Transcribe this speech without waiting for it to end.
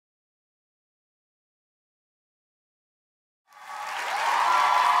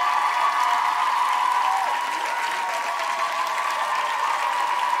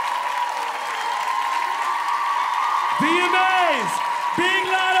VMAs, Big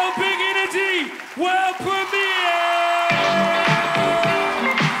Latto, Big Energy, world premiere!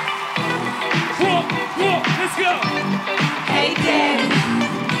 Whoa, let's go! Hey, Daddy,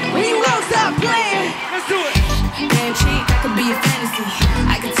 when you won't stop playing, Let's do it! man, cheat, that could be a fantasy.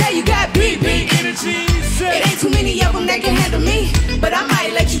 I can tell you got big energy. It ain't too many of them that can handle me, but I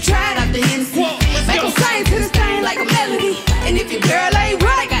might let you try it out the Hennessy. Make them sing to this thing like a melody, and if your girl ain't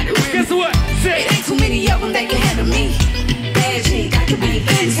right, I got the remedy. Guess what? Say it ain't too many of them that can handle me. Bad chick, I could be a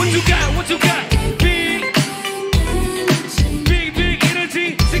fantasy. What you got?